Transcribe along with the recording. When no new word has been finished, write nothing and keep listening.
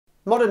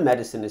Modern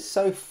medicine is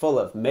so full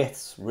of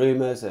myths,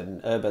 rumours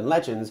and urban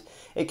legends,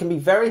 it can be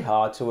very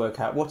hard to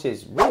work out what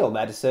is real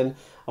medicine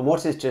and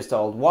what is just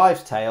old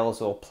wives' tales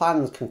or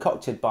plans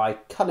concocted by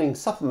cunning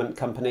supplement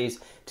companies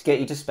to get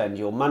you to spend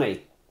your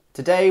money.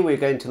 Today we're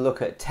going to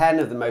look at 10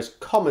 of the most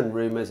common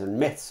rumours and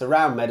myths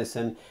around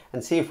medicine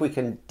and see if we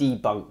can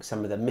debunk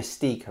some of the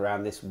mystique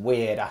around this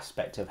weird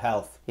aspect of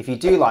health. If you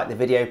do like the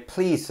video,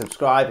 please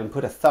subscribe and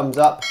put a thumbs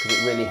up because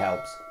it really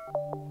helps.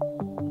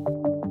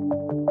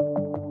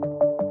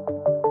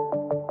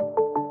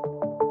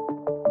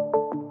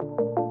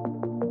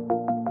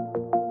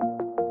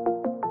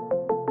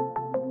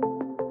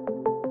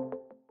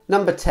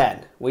 Number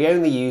 10. We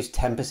only use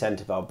 10%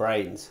 of our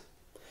brains.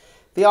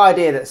 The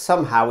idea that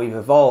somehow we've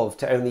evolved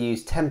to only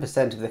use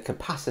 10% of the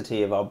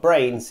capacity of our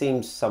brain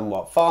seems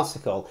somewhat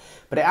farcical,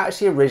 but it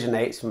actually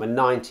originates from a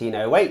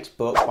 1908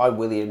 book by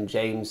William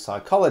James,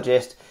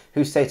 psychologist,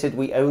 who stated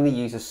we only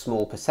use a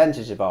small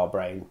percentage of our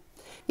brain.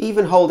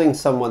 Even holding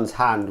someone's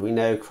hand we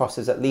know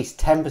crosses at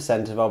least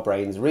 10% of our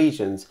brain's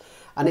regions,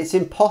 and it's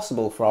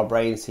impossible for our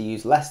brains to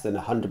use less than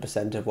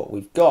 100% of what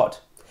we've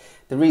got.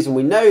 The reason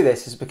we know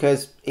this is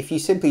because if you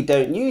simply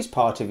don't use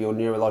part of your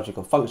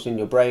neurological function in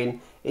your brain,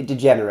 it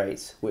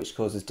degenerates, which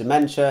causes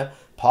dementia,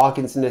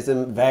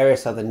 Parkinsonism,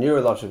 various other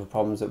neurological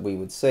problems that we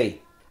would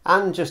see.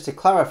 And just to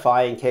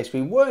clarify, in case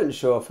we weren't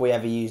sure if we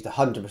ever used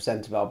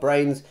 100% of our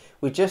brains,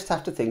 we just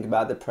have to think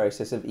about the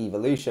process of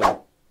evolution.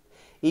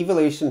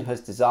 Evolution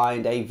has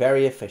designed a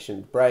very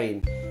efficient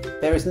brain.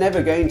 There is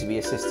never going to be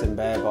a system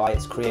whereby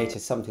it's created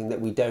something that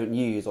we don't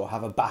use or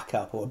have a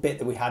backup or a bit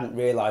that we hadn't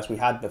realised we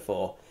had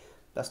before.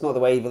 That's not the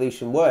way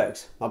evolution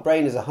works. Our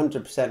brain is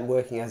 100%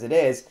 working as it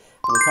is, and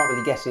we can't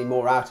really get any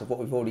more out of what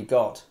we've already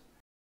got.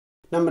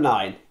 Number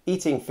 9.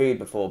 Eating food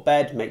before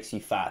bed makes you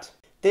fat.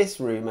 This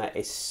rumour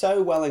is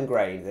so well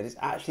ingrained that it's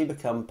actually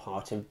become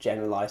part of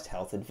generalised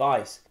health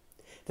advice.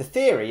 The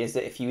theory is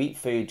that if you eat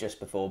food just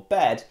before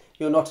bed,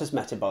 you're not as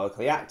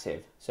metabolically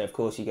active. So of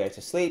course you go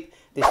to sleep,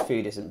 this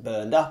food isn't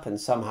burned up and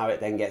somehow it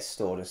then gets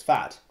stored as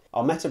fat.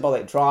 Our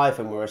metabolic drive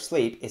when we're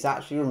asleep is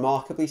actually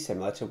remarkably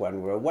similar to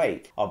when we're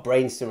awake. Our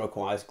brain still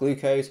requires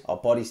glucose, our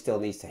body still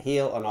needs to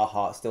heal, and our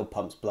heart still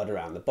pumps blood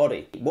around the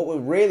body. What we're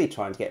really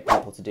trying to get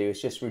people to do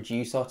is just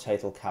reduce our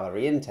total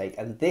calorie intake,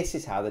 and this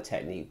is how the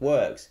technique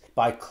works.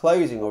 By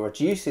closing or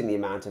reducing the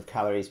amount of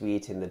calories we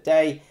eat in the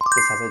day,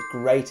 this has a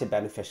greater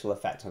beneficial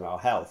effect on our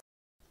health.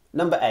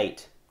 Number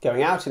 8.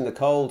 Going out in the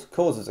cold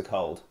causes a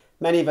cold.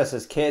 Many of us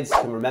as kids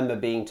can remember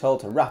being told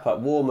to wrap up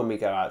warm when we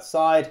go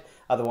outside,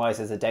 otherwise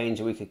there's a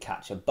danger we could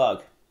catch a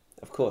bug.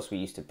 Of course we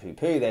used to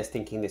poo-poo this,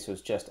 thinking this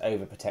was just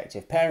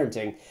overprotective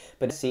parenting,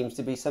 but there seems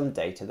to be some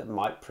data that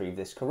might prove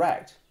this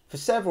correct. For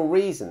several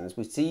reasons,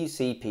 we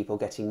see people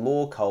getting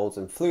more colds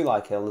and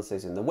flu-like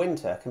illnesses in the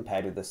winter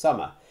compared with the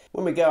summer.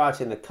 When we go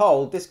out in the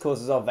cold, this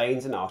causes our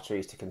veins and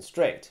arteries to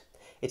constrict.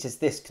 It is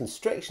this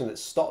constriction that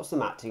stops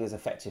them acting as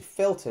effective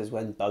filters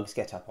when bugs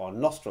get up our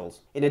nostrils.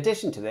 In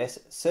addition to this,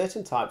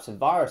 certain types of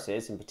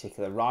viruses, in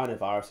particular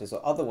rhinoviruses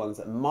or other ones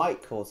that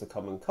might cause the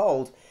common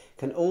cold,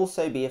 can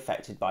also be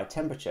affected by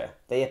temperature.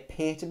 They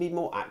appear to be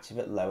more active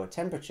at lower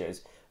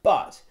temperatures,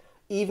 but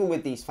even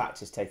with these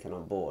factors taken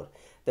on board,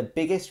 the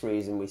biggest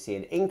reason we see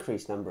an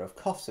increased number of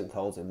coughs and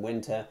colds in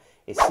winter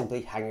is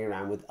simply hanging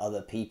around with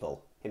other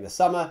people. In the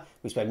summer,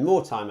 we spend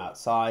more time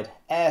outside,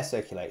 air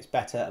circulates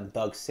better and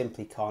bugs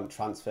simply can't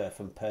transfer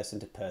from person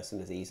to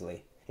person as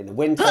easily. In the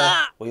winter,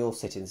 we all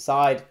sit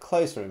inside,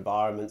 closer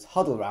environments,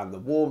 huddle around the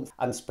warmth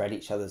and spread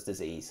each other's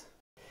disease.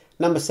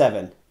 Number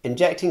 7.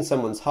 Injecting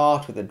someone's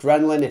heart with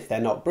adrenaline if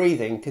they're not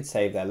breathing could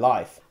save their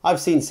life.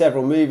 I've seen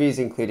several movies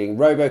including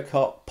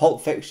RoboCop,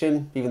 Pulp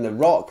Fiction, even The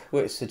Rock,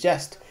 which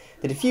suggest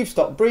that if you've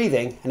stopped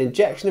breathing, an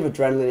injection of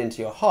adrenaline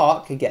into your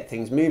heart could get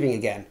things moving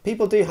again.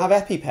 People do have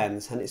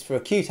EpiPens, and it's for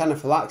acute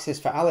anaphylaxis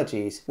for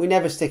allergies. We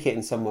never stick it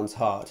in someone's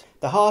heart.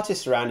 The heart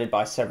is surrounded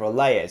by several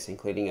layers,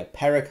 including a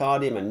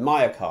pericardium and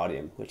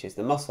myocardium, which is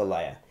the muscle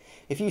layer.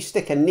 If you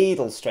stick a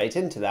needle straight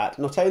into that,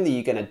 not only are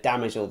you going to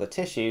damage all the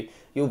tissue,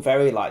 you're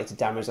very likely to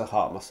damage the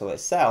heart muscle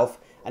itself,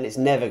 and it's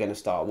never going to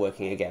start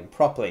working again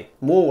properly.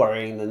 More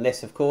worrying than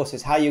this, of course,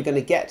 is how you're going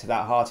to get to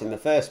that heart in the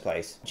first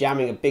place.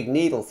 Jamming a big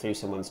needle through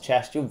someone's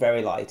chest, you're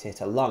very likely to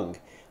hit a lung,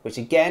 which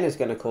again is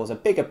going to cause a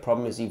bigger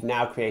problem as you've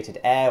now created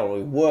air, or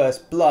worse,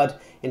 blood,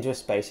 into a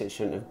space that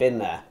shouldn't have been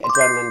there.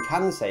 Adrenaline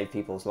can save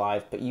people's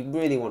lives, but you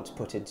really want to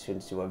put it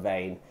into a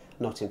vein,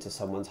 not into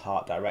someone's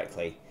heart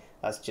directly.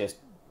 That's just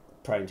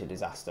prone to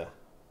disaster.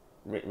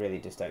 Really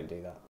just don't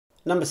do that.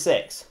 Number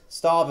 6.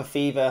 Starve a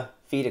fever,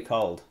 feed a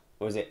cold.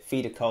 Or is it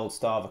feed a cold,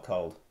 starve a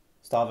cold?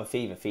 Starve a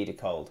fever, feed a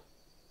cold?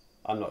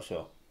 I'm not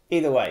sure.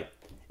 Either way,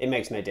 it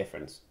makes no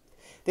difference.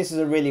 This is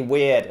a really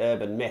weird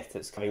urban myth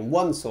that's having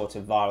one sort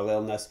of viral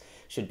illness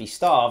should be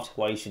starved,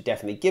 while you should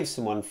definitely give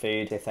someone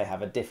food if they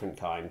have a different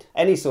kind.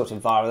 Any sort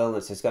of viral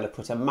illness is going to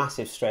put a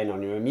massive strain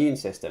on your immune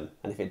system,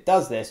 and if it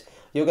does this,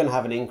 you're going to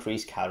have an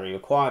increased calorie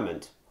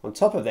requirement. On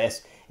top of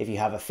this, if you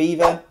have a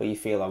fever or you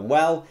feel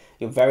unwell,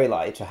 you're very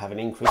likely to have an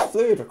increased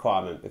fluid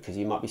requirement because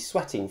you might be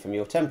sweating from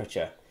your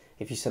temperature.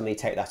 If you suddenly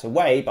take that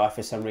away by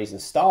for some reason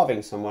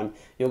starving someone,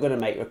 you're going to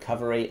make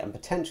recovery and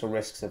potential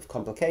risks of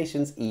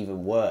complications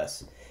even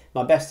worse.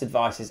 My best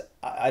advice is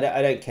I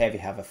don't care if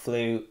you have a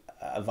flu,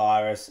 a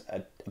virus,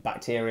 a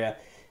bacteria,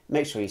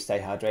 make sure you stay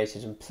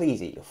hydrated and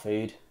please eat your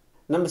food.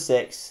 Number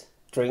 6,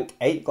 drink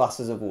 8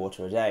 glasses of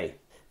water a day.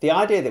 The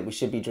idea that we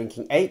should be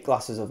drinking 8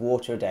 glasses of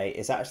water a day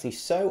is actually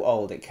so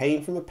old it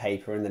came from a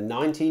paper in the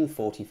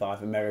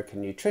 1945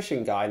 American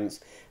Nutrition Guidance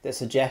that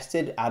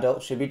suggested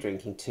adults should be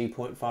drinking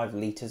 2.5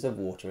 litres of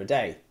water a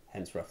day,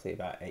 hence roughly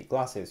about 8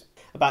 glasses.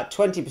 About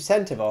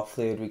 20% of our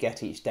fluid we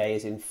get each day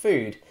is in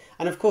food,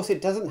 and of course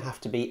it doesn't have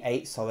to be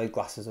 8 solid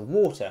glasses of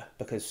water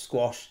because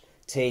squash,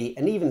 tea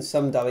and even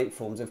some dilute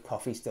forms of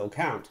coffee still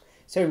count.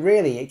 So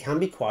really it can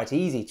be quite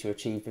easy to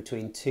achieve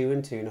between 2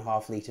 and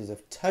 2.5 litres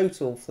of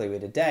total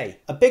fluid a day.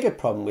 A bigger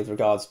problem with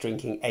regards to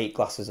drinking 8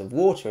 glasses of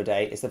water a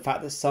day is the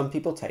fact that some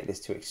people take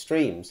this to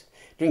extremes.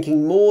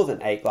 Drinking more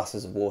than 8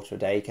 glasses of water a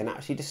day can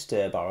actually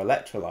disturb our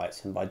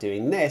electrolytes, and by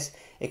doing this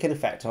it can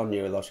affect our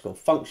neurological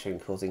function,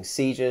 causing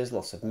seizures,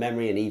 loss of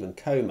memory and even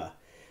coma.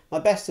 My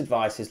best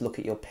advice is look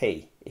at your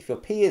pee. If your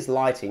pee is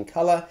light in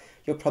colour,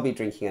 you're probably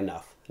drinking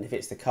enough, and if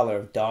it's the colour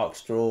of dark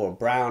straw or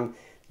brown,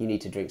 you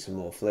need to drink some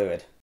more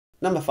fluid.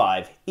 Number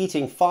 5,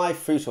 eating 5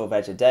 fruit or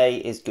veg a day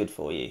is good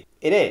for you.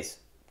 It is,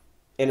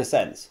 in a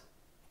sense,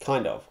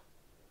 kind of.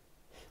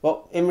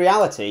 Well, in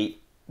reality,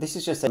 this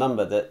is just a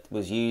number that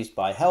was used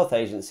by health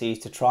agencies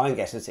to try and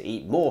get us to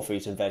eat more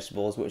fruit and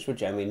vegetables, which we're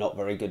generally not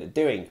very good at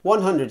doing.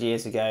 100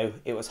 years ago,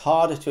 it was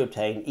harder to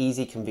obtain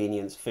easy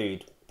convenience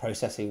food.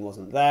 Processing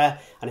wasn't there,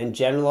 and in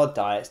general our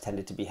diets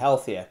tended to be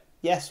healthier.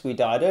 Yes, we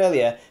died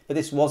earlier, but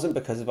this wasn't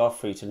because of our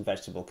fruit and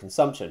vegetable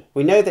consumption.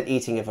 We know that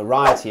eating a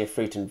variety of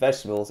fruit and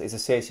vegetables is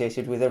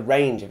associated with a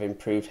range of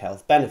improved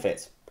health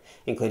benefits,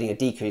 including a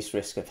decreased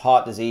risk of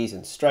heart disease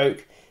and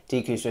stroke,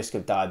 decreased risk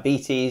of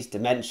diabetes,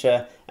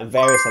 dementia, and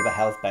various other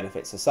health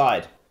benefits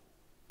aside.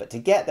 But to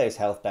get those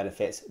health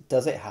benefits,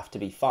 does it have to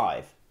be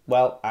 5?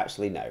 Well,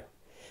 actually no.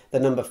 The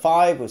number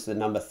 5 was the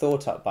number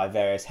thought up by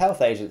various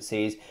health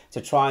agencies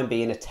to try and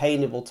be an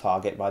attainable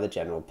target by the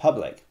general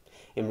public.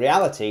 In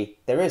reality,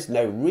 there is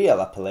no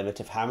real upper limit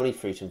of how many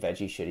fruit and veg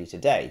you should eat a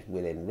day,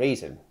 within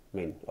reason. I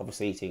mean,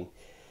 obviously eating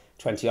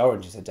 20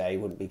 oranges a day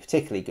wouldn't be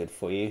particularly good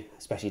for you,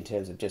 especially in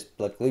terms of just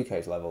blood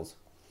glucose levels.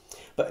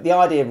 But the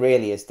idea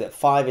really is that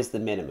 5 is the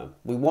minimum.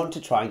 We want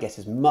to try and get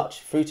as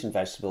much fruit and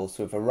vegetables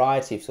through a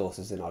variety of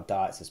sources in our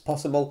diets as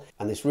possible,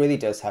 and this really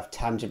does have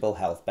tangible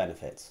health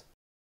benefits.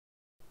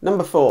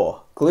 Number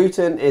 4,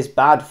 gluten is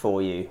bad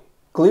for you.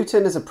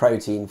 Gluten is a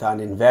protein found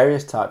in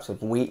various types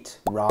of wheat,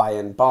 rye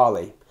and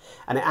barley,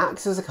 and it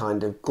acts as a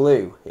kind of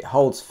glue. It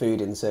holds food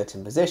in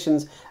certain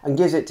positions and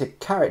gives it a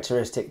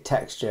characteristic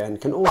texture and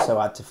can also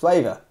add to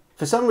flavour.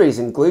 For some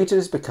reason, gluten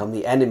has become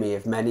the enemy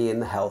of many in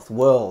the health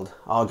world,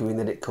 arguing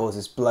that it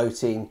causes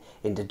bloating,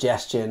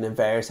 indigestion and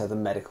various other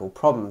medical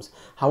problems.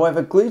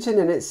 However, gluten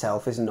in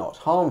itself is not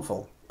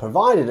harmful,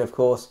 provided of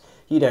course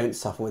you don't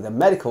suffer with a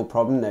medical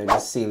problem known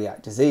as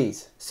celiac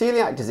disease.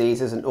 Celiac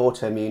disease is an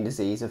autoimmune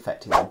disease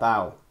affecting the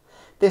bowel.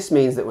 This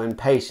means that when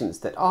patients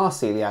that are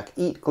celiac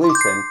eat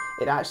gluten,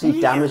 it actually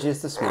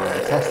damages the small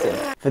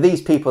intestine. For these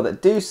people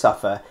that do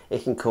suffer,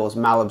 it can cause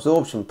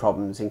malabsorption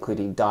problems,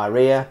 including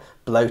diarrhea,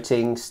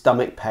 bloating,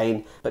 stomach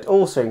pain, but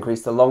also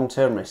increase the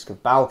long-term risk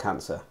of bowel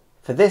cancer.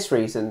 For this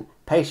reason,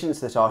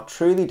 patients that are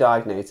truly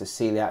diagnosed as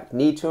celiac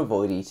need to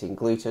avoid eating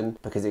gluten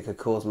because it could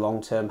cause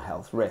long-term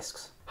health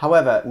risks.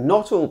 However,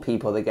 not all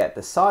people that get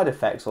the side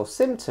effects or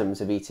symptoms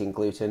of eating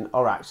gluten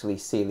are actually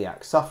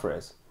celiac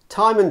sufferers.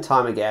 Time and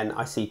time again,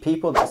 I see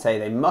people that say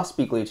they must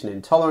be gluten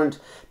intolerant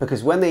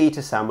because when they eat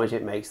a sandwich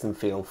it makes them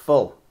feel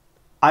full.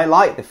 I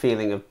like the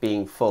feeling of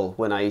being full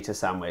when I eat a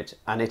sandwich,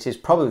 and it is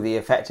probably the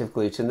effect of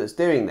gluten that's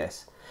doing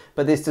this.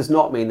 But this does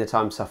not mean that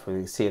I'm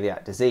suffering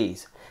celiac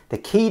disease. The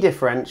key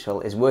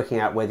differential is working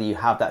out whether you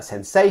have that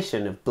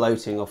sensation of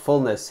bloating or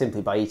fullness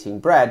simply by eating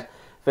bread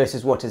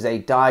versus what is a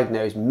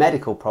diagnosed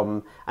medical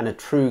problem and a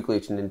true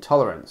gluten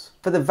intolerance.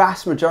 For the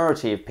vast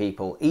majority of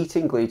people,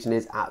 eating gluten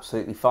is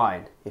absolutely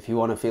fine. If you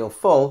want to feel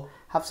full,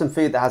 have some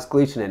food that has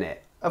gluten in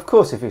it. Of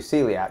course, if you're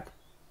celiac,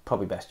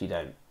 probably best you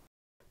don't.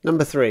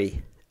 Number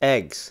 3,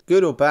 eggs.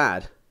 Good or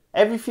bad?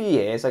 Every few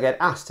years I get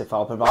asked if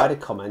I'll provide a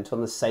comment on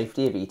the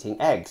safety of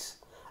eating eggs.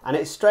 And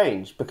it's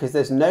strange because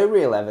there's no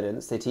real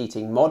evidence that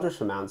eating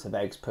moderate amounts of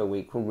eggs per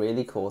week will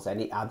really cause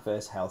any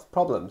adverse health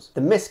problems.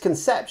 The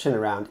misconception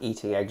around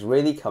eating eggs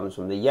really comes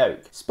from the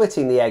yolk.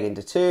 Splitting the egg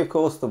into two, of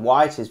course, the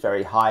white is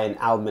very high in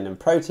albumin and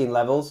protein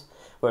levels,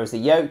 whereas the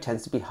yolk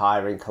tends to be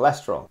higher in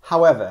cholesterol.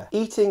 However,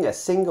 eating a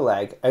single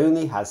egg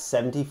only has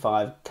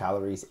 75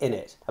 calories in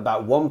it,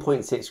 about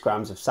 1.6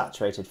 grams of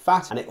saturated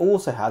fat, and it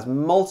also has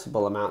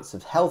multiple amounts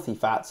of healthy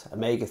fats,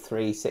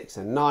 omega-3, 6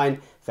 and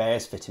 9,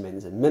 various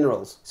vitamins and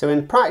minerals. So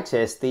in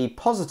practice, the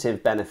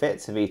positive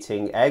benefits of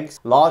eating eggs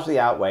largely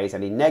outweighs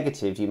any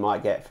negatives you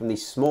might get from the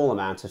small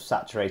amount of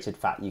saturated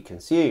fat you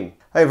consume.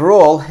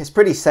 Overall, it's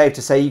pretty safe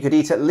to say you could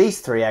eat at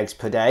least 3 eggs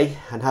per day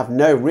and have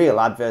no real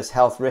adverse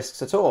health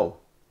risks at all.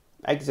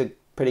 Eggs are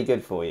pretty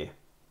good for you.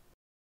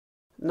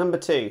 Number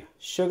 2,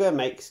 sugar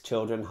makes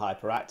children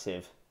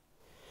hyperactive.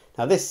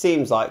 Now this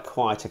seems like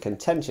quite a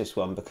contentious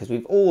one because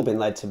we've all been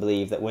led to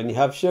believe that when you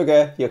have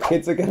sugar, your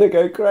kids are going to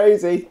go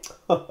crazy.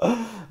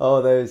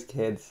 Oh, those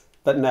kids.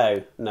 But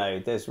no,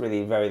 there's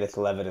really very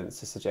little evidence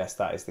to suggest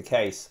that is the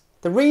case.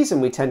 The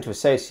reason we tend to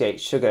associate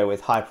sugar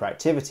with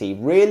hyperactivity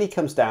really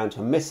comes down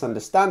to a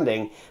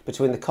misunderstanding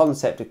between the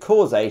concept of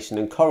causation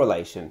and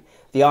correlation,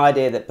 the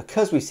idea that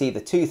because we see the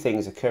two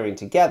things occurring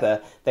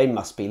together, they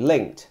must be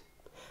linked.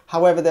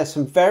 However, there's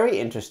some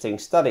very interesting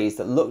studies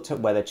that looked at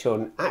whether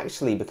children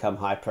actually become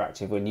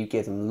hyperactive when you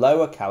give them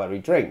lower calorie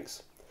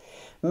drinks.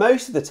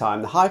 Most of the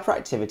time, the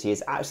hyperactivity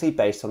is actually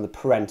based on the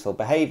parental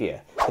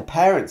behaviour. The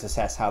parents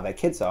assess how their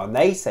kids are and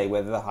they say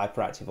whether they're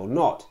hyperactive or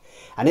not.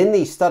 And in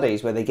these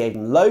studies where they gave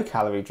them low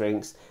calorie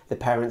drinks, the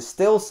parents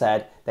still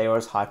said they were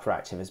as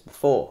hyperactive as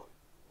before.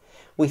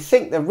 We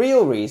think the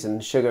real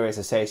reason sugar is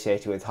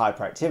associated with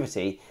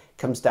hyperactivity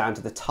comes down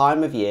to the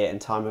time of year and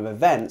time of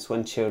events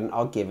when children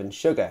are given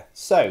sugar.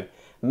 So,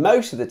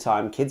 most of the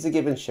time kids are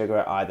given sugar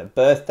at either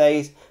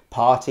birthdays,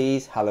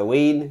 parties,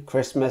 Halloween,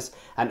 Christmas,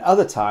 and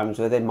other times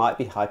where they might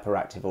be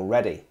hyperactive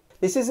already.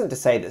 This isn't to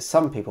say that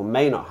some people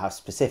may not have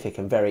specific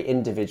and very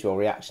individual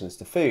reactions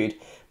to food,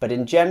 but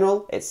in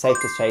general, it's safe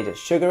to say that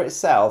sugar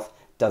itself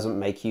doesn't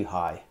make you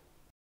high.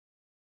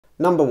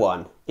 Number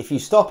 1, if you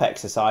stop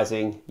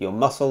exercising, your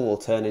muscle will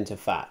turn into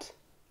fat.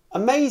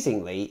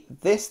 Amazingly,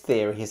 this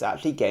theory has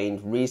actually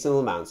gained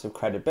reasonable amounts of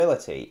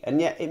credibility, and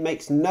yet it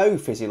makes no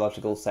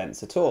physiological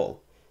sense at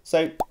all.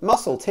 So,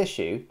 muscle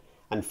tissue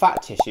and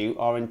fat tissue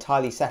are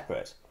entirely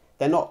separate.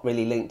 They're not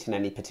really linked in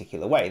any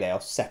particular way, they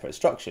are separate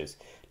structures,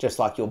 just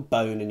like your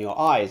bone and your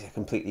eyes are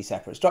completely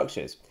separate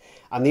structures.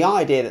 And the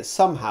idea that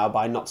somehow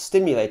by not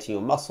stimulating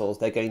your muscles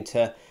they're going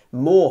to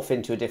morph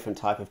into a different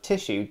type of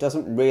tissue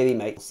doesn't really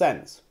make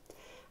sense.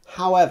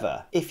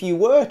 However, if you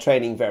were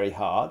training very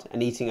hard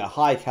and eating a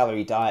high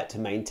calorie diet to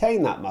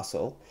maintain that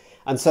muscle,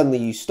 and suddenly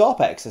you stop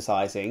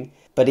exercising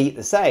but eat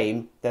the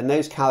same, then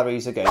those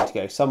calories are going to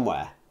go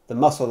somewhere. The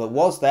muscle that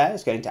was there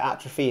is going to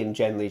atrophy and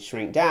generally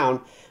shrink down,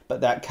 but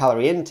that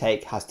calorie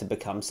intake has to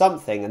become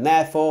something and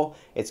therefore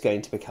it's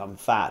going to become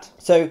fat.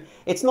 So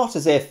it's not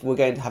as if we're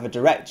going to have a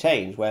direct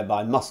change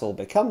whereby muscle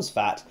becomes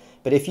fat,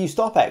 but if you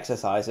stop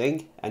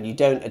exercising and you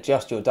don't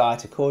adjust your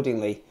diet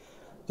accordingly,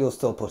 you'll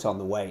still put on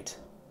the weight.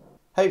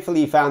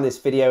 Hopefully you found this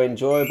video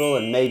enjoyable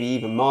and maybe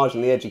even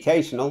marginally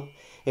educational.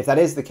 If that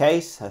is the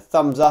case, a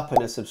thumbs up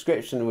and a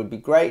subscription would be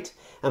great.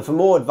 And for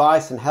more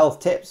advice and health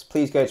tips,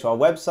 please go to our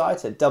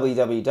website at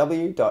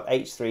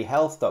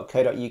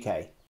www.h3health.co.uk.